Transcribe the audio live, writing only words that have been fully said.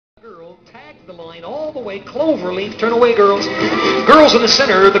the line all the way, cloverleaf, turn away, girls. Girls in the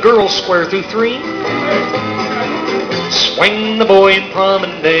center, the girls square through three. Swing the boy and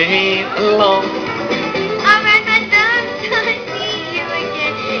promenade along. I'll ride my thumb till I see you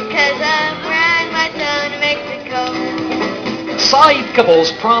again, 'cause I'm riding my thumb to Mexico. Side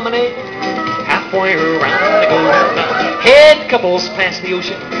couples promenade, halfway around the golden line. Head couples past the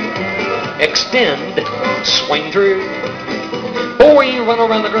ocean, extend, swing through. Boy, run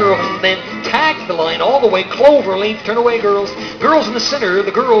around the girl and then tag the line all the way, cloverleaf, turn away, girls. Girls in the center,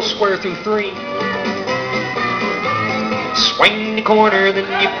 the girls square through three. Swing the corner, then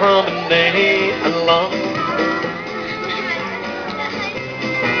you promenade along.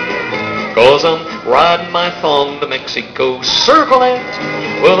 'Cause I'm riding my thong to Mexico. Circle it.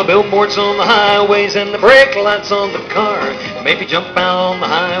 Well, the billboards on the highways and the brake lights on the car. Maybe jump out on the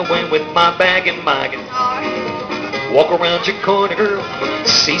highway with my bag and my guitar. Walk around your corner, girl,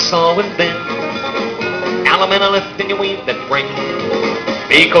 seesaw and then Alameda left and you weave that ring.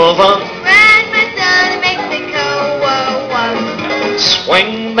 Because I'm Ride my thumb to Mexico, whoa, whoa.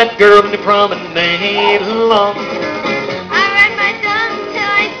 Swing that girl in the promenade along. I ride my thumb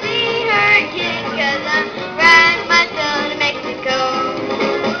till I see her again, 'cause I'm riding my thumb to Mexico.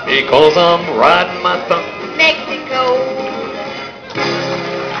 Because I'm riding my thumb. Mexico.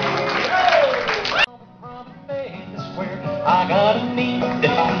 I got a need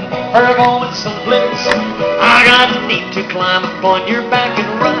for going someplace. I got a need to climb up on your back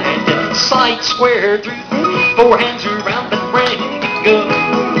and ride. Side square through, four hands around and bring you go.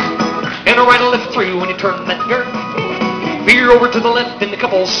 And a right and left through when you turn that girl. Veer over to the left and the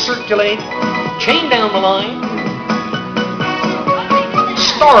couples circulate. Chain down the line.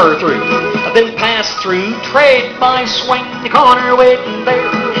 Star through, then pass through. Trade by swing the corner waiting there.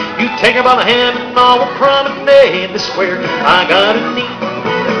 You take her by the hand and all will promenade the square. I got a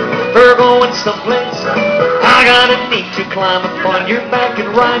need for going someplace. I got a need to climb up on your back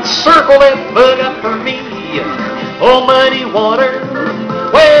and ride. Circle and look up for me. Oh, muddy water,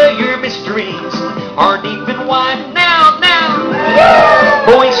 where your mysteries are deep and wide. Now, now,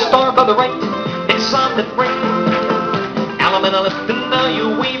 boy, star by the right, inside the ring. Alameda left and now you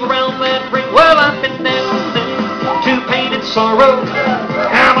weave around that ring. Well, I've been down to pain and sorrow.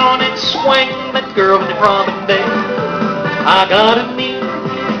 Come on and swing that girl in the promenade. I got a need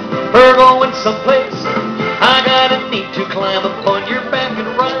for going someplace. I got a need to climb up on your back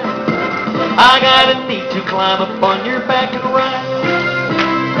and ride. I got a need to climb up on your back and ride.